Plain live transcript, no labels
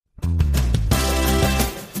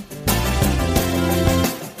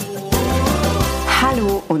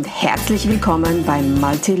herzlich willkommen bei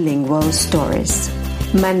Multilingual Stories.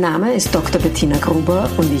 Mein Name ist Dr. Bettina Gruber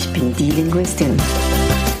und ich bin die Linguistin.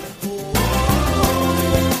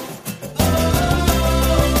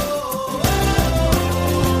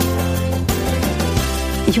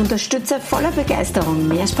 Ich unterstütze voller Begeisterung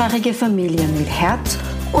mehrsprachige Familien mit Herz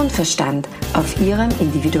und Verstand auf ihrem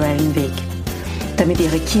individuellen Weg, damit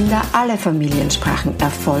ihre Kinder alle Familiensprachen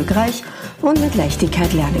erfolgreich und mit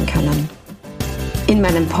Leichtigkeit lernen können. In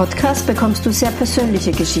meinem Podcast bekommst du sehr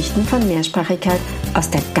persönliche Geschichten von Mehrsprachigkeit aus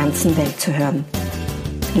der ganzen Welt zu hören.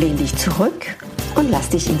 Lehn dich zurück und lass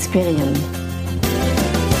dich inspirieren.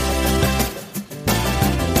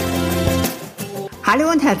 Hallo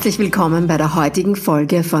und herzlich willkommen bei der heutigen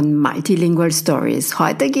Folge von Multilingual Stories.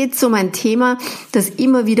 Heute geht es um ein Thema, das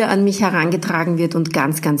immer wieder an mich herangetragen wird und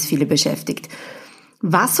ganz, ganz viele beschäftigt.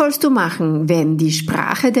 Was sollst du machen, wenn die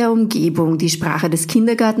Sprache der Umgebung, die Sprache des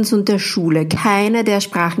Kindergartens und der Schule keine der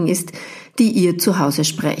Sprachen ist, die ihr zu Hause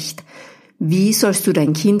sprecht? Wie sollst du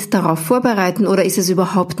dein Kind darauf vorbereiten oder ist es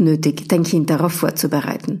überhaupt nötig, dein Kind darauf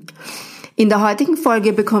vorzubereiten? In der heutigen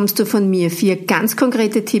Folge bekommst du von mir 4 ganz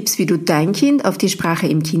konkrete Tipps, wie du dein Kind auf die Sprache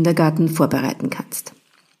im Kindergarten vorbereiten kannst.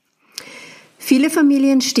 Viele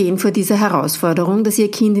Familien stehen vor dieser Herausforderung, dass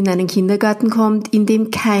ihr Kind in einen Kindergarten kommt, in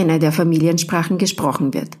dem keine der Familiensprachen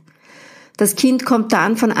gesprochen wird. Das Kind kommt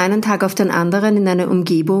dann von einem Tag auf den anderen in eine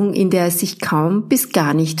Umgebung, in der es sich kaum bis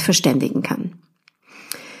gar nicht verständigen kann.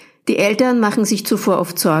 Die Eltern machen sich zuvor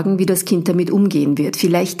oft Sorgen, wie das Kind damit umgehen wird.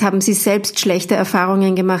 Vielleicht haben sie selbst schlechte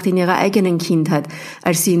Erfahrungen gemacht in ihrer eigenen Kindheit,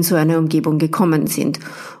 als sie in so eine Umgebung gekommen sind.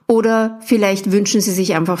 Oder vielleicht wünschen sie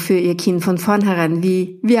sich einfach für ihr Kind von vornherein,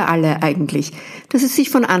 wie wir alle eigentlich, dass es sich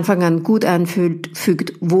von Anfang an gut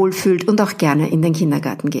einfügt, wohlfühlt und auch gerne in den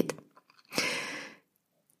Kindergarten geht.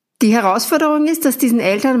 Die Herausforderung ist, dass diesen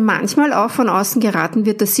Eltern manchmal auch von außen geraten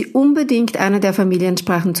wird, dass sie unbedingt eine der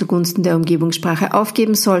Familiensprachen zugunsten der Umgebungssprache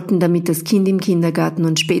aufgeben sollten, damit das Kind im Kindergarten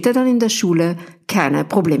und später dann in der Schule keine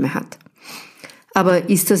Probleme hat. Aber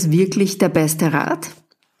ist das wirklich der beste Rat?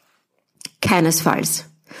 Keinesfalls.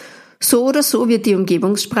 So oder so wird die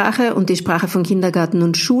Umgebungssprache und die Sprache von Kindergarten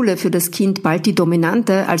und Schule für das Kind bald die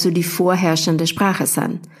dominante, also die vorherrschende Sprache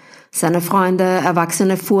sein. Seine Freunde,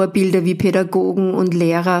 erwachsene Vorbilder wie Pädagogen und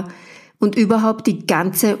Lehrer und überhaupt die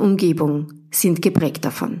ganze Umgebung sind geprägt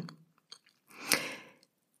davon.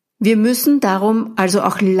 Wir müssen darum also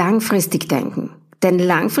auch langfristig denken. Denn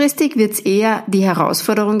langfristig wird es eher die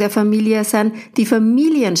Herausforderung der Familie sein, die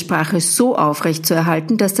Familiensprache so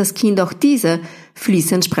aufrechtzuerhalten, dass das Kind auch diese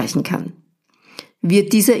fließend sprechen kann.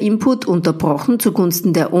 Wird dieser Input unterbrochen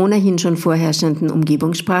zugunsten der ohnehin schon vorherrschenden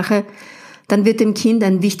Umgebungssprache, dann wird dem Kind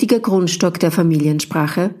ein wichtiger Grundstock der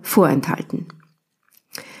Familiensprache vorenthalten.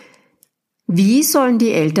 Wie sollen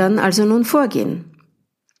die Eltern also nun vorgehen?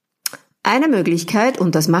 Eine Möglichkeit,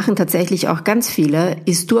 und das machen tatsächlich auch ganz viele,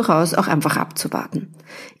 ist durchaus auch einfach abzuwarten.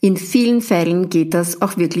 In vielen Fällen geht das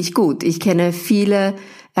auch wirklich gut. Ich kenne viele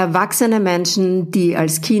erwachsene Menschen, die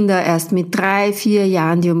als Kinder erst mit 3-4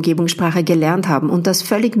 Jahren die Umgebungssprache gelernt haben und das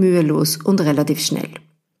völlig mühelos und relativ schnell.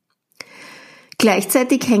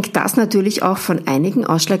 Gleichzeitig hängt das natürlich auch von einigen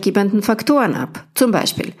ausschlaggebenden Faktoren ab. Zum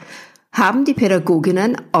Beispiel, haben die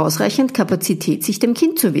Pädagoginnen ausreichend Kapazität, sich dem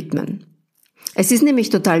Kind zu widmen? Es ist nämlich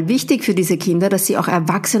total wichtig für diese Kinder, dass sie auch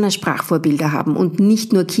erwachsene Sprachvorbilder haben und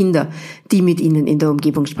nicht nur Kinder, die mit ihnen in der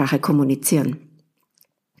Umgebungssprache kommunizieren.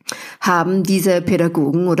 Haben diese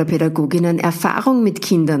Pädagogen oder Pädagoginnen Erfahrung mit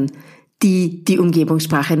Kindern, die die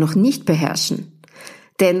Umgebungssprache noch nicht beherrschen?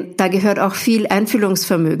 Denn da gehört auch viel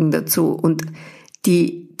Einfühlungsvermögen dazu und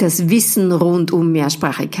das Wissen rund um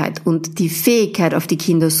Mehrsprachigkeit und die Fähigkeit, auf die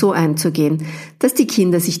Kinder so einzugehen, dass die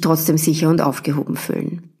Kinder sich trotzdem sicher und aufgehoben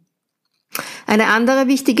fühlen. Eine andere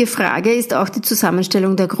wichtige Frage ist auch die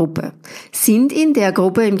Zusammenstellung der Gruppe. Sind in der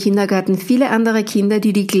Gruppe im Kindergarten viele andere Kinder,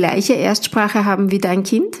 die die gleiche Erstsprache haben wie dein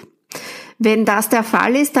Kind? Wenn das der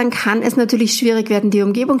Fall ist, dann kann es natürlich schwierig werden, die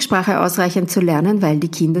Umgebungssprache ausreichend zu lernen, weil die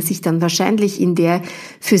Kinder sich dann wahrscheinlich in der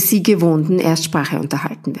für sie gewohnten Erstsprache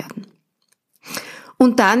unterhalten werden.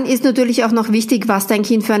 Und dann ist natürlich auch noch wichtig, was dein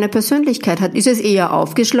Kind für eine Persönlichkeit hat. Ist es eher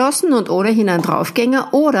aufgeschlossen und ohnehin ein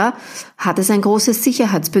Draufgänger oder hat es ein großes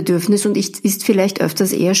Sicherheitsbedürfnis und ist vielleicht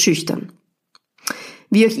öfters eher schüchtern?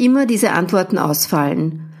 Wie auch immer diese Antworten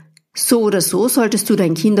ausfallen, so oder so solltest du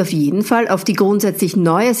dein Kind auf jeden Fall auf die grundsätzlich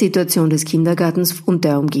neue Situation des Kindergartens und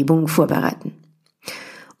der Umgebung vorbereiten.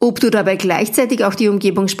 Ob du dabei gleichzeitig auch die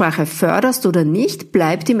Umgebungssprache förderst oder nicht,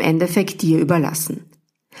 bleibt im Endeffekt dir überlassen.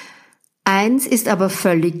 Eins ist aber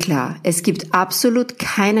völlig klar, es gibt absolut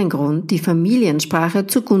keinen Grund, die Familiensprache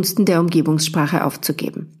zugunsten der Umgebungssprache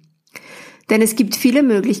aufzugeben. Denn es gibt viele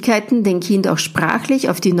Möglichkeiten, dein Kind auch sprachlich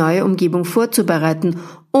auf die neue Umgebung vorzubereiten,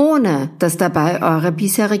 ohne dass dabei eure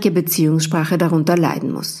bisherige Beziehungssprache darunter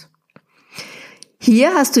leiden muss.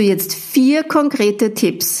 Hier hast du jetzt 4 konkrete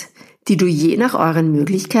Tipps, die du je nach euren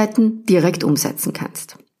Möglichkeiten direkt umsetzen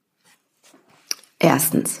kannst.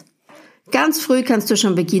 Erstens. Ganz früh kannst du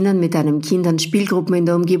schon beginnen, mit deinem Kind an Spielgruppen in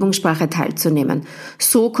der Umgebungssprache teilzunehmen.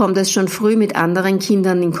 So kommt es schon früh mit anderen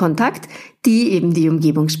Kindern in Kontakt, die eben die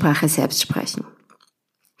Umgebungssprache selbst sprechen.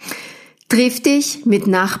 Triff dich mit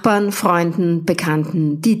Nachbarn, Freunden,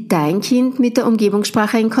 Bekannten, die dein Kind mit der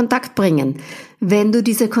Umgebungssprache in Kontakt bringen. Wenn du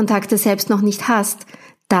diese Kontakte selbst noch nicht hast,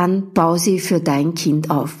 dann bau sie für dein Kind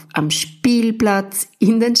auf. Am Spielplatz,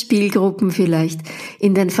 in den Spielgruppen vielleicht,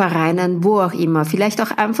 in den Vereinen, wo auch immer. Vielleicht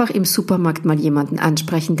auch einfach im Supermarkt mal jemanden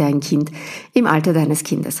ansprechen, der ein Kind im Alter deines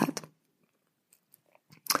Kindes hat.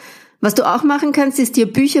 Was du auch machen kannst, ist dir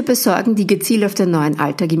Bücher besorgen, die gezielt auf den neuen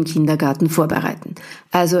Alltag im Kindergarten vorbereiten.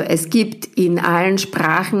 Also es gibt in allen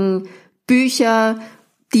Sprachen Bücher,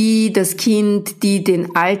 die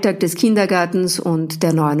den Alltag des Kindergartens und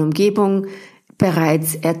der neuen Umgebung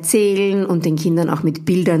bereits erzählen und den Kindern auch mit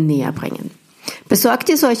Bildern näher bringen. Besorg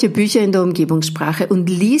dir solche Bücher in der Umgebungssprache und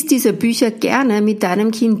lies diese Bücher gerne mit deinem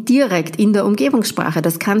Kind direkt in der Umgebungssprache.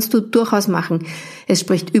 Das kannst du durchaus machen. Es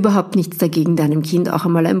spricht überhaupt nichts dagegen, deinem Kind auch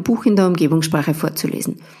einmal ein Buch in der Umgebungssprache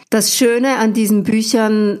vorzulesen. Das Schöne an diesen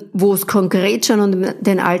Büchern, wo es konkret schon um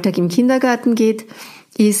den Alltag im Kindergarten geht,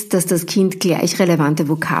 ist, dass das Kind gleich relevante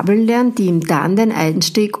Vokabeln lernt, die ihm dann den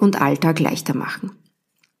Einstieg und Alltag leichter machen.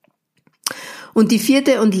 Und die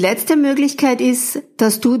 4. und letzte Möglichkeit ist,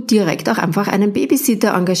 dass du direkt auch einfach einen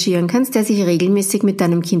Babysitter engagieren kannst, der sich regelmäßig mit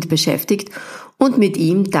deinem Kind beschäftigt und mit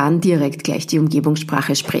ihm dann direkt gleich die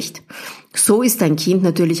Umgebungssprache spricht. So ist dein Kind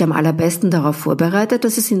natürlich am allerbesten darauf vorbereitet,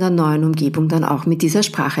 dass es in der neuen Umgebung dann auch mit dieser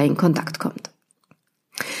Sprache in Kontakt kommt.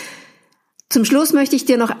 Zum Schluss möchte ich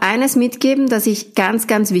dir noch eines mitgeben, das ich ganz,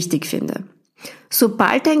 ganz wichtig finde.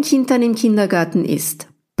 Sobald dein Kind dann im Kindergarten ist,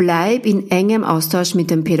 bleib in engem Austausch mit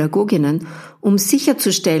den Pädagoginnen, um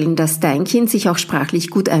sicherzustellen, dass dein Kind sich auch sprachlich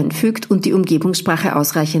gut einfügt und die Umgebungssprache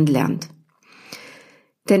ausreichend lernt.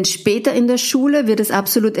 Denn später in der Schule wird es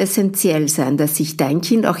absolut essentiell sein, dass sich dein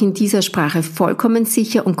Kind auch in dieser Sprache vollkommen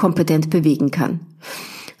sicher und kompetent bewegen kann.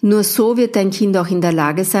 Nur so wird dein Kind auch in der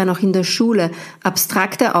Lage sein, auch in der Schule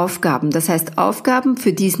abstrakte Aufgaben, das heißt Aufgaben,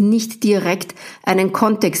 für die es nicht direkt einen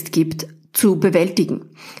Kontext gibt, zu bewältigen.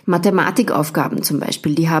 Mathematikaufgaben zum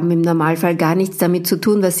Beispiel, die haben im Normalfall gar nichts damit zu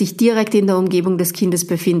tun, was sich direkt in der Umgebung des Kindes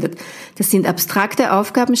befindet. Das sind abstrakte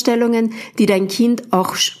Aufgabenstellungen, die dein Kind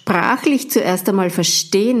auch sprachlich zuerst einmal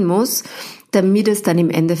verstehen muss, damit es dann im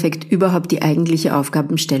Endeffekt überhaupt die eigentliche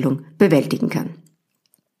Aufgabenstellung bewältigen kann.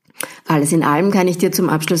 Alles in allem kann ich dir zum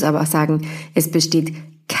Abschluss aber auch sagen, es besteht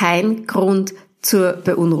kein Grund zur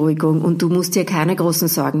Beunruhigung und du musst dir keine großen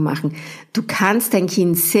Sorgen machen. Du kannst dein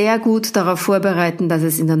Kind sehr gut darauf vorbereiten, dass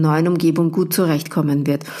es in der neuen Umgebung gut zurechtkommen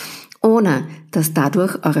wird, ohne dass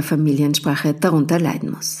dadurch eure Familiensprache darunter leiden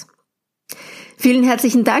muss. Vielen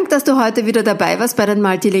herzlichen Dank, dass du heute wieder dabei warst bei den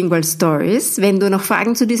Multilingual Stories. Wenn du noch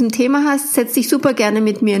Fragen zu diesem Thema hast, setz dich super gerne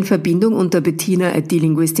mit mir in Verbindung unter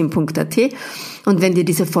bettina@dielinguistin.at. Und wenn dir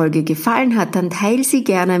diese Folge gefallen hat, dann teile sie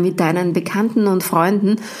gerne mit deinen Bekannten und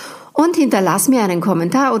Freunden und hinterlass mir einen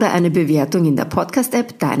Kommentar oder eine Bewertung in der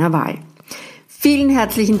Podcast-App deiner Wahl. Vielen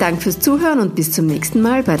herzlichen Dank fürs Zuhören und bis zum nächsten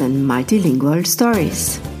Mal bei den Multilingual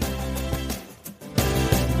Stories.